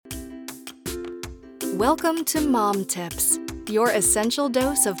Welcome to Mom Tips, your essential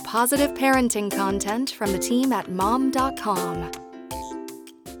dose of positive parenting content from the team at mom.com.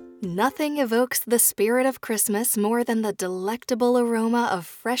 Nothing evokes the spirit of Christmas more than the delectable aroma of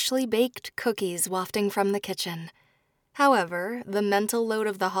freshly baked cookies wafting from the kitchen. However, the mental load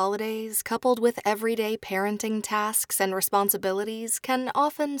of the holidays, coupled with everyday parenting tasks and responsibilities, can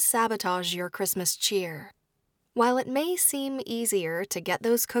often sabotage your Christmas cheer. While it may seem easier to get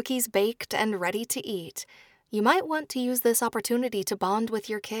those cookies baked and ready to eat, you might want to use this opportunity to bond with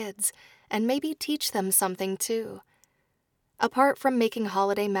your kids and maybe teach them something too. Apart from making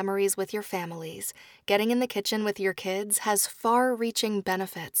holiday memories with your families, getting in the kitchen with your kids has far-reaching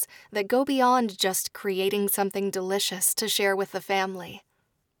benefits that go beyond just creating something delicious to share with the family.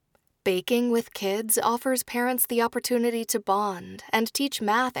 Baking with kids offers parents the opportunity to bond and teach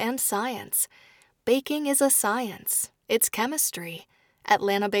math and science. Baking is a science. It's chemistry.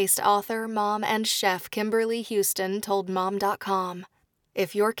 Atlanta-based author, mom, and chef Kimberly Houston told mom.com.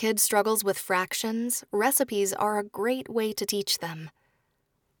 If your kid struggles with fractions, recipes are a great way to teach them.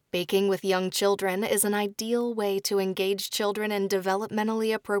 Baking with young children is an ideal way to engage children in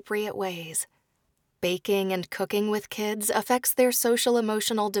developmentally appropriate ways. Baking and cooking with kids affects their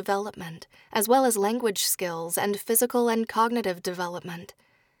social-emotional development, as well as language skills and physical and cognitive development.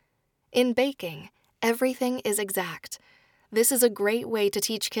 In baking, everything is exact. This is a great way to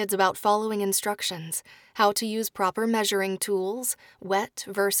teach kids about following instructions, how to use proper measuring tools, wet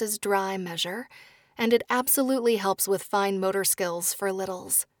versus dry measure, and it absolutely helps with fine motor skills for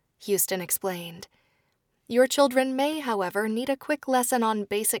littles, Houston explained. Your children may, however, need a quick lesson on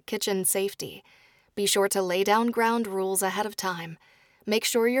basic kitchen safety. Be sure to lay down ground rules ahead of time. Make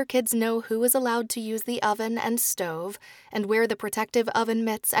sure your kids know who is allowed to use the oven and stove and where the protective oven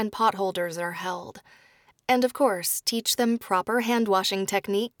mitts and pot holders are held. And of course, teach them proper hand-washing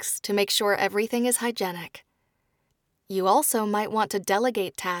techniques to make sure everything is hygienic. You also might want to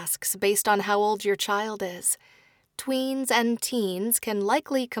delegate tasks based on how old your child is. Tweens and teens can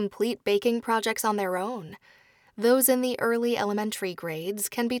likely complete baking projects on their own. Those in the early elementary grades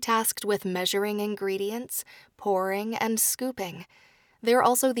can be tasked with measuring ingredients, pouring, and scooping. They're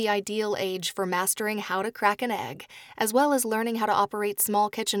also the ideal age for mastering how to crack an egg, as well as learning how to operate small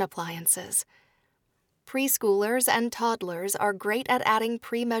kitchen appliances. Preschoolers and toddlers are great at adding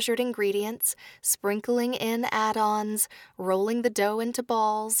pre-measured ingredients, sprinkling in add-ons, rolling the dough into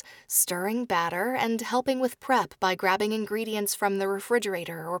balls, stirring batter, and helping with prep by grabbing ingredients from the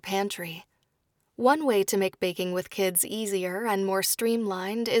refrigerator or pantry. One way to make baking with kids easier and more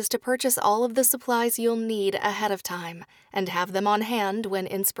streamlined is to purchase all of the supplies you'll need ahead of time and have them on hand when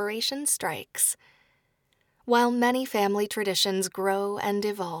inspiration strikes. While many family traditions grow and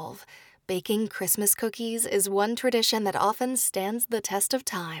evolve, baking Christmas cookies is one tradition that often stands the test of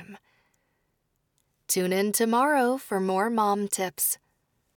time. Tune in tomorrow for more mom tips.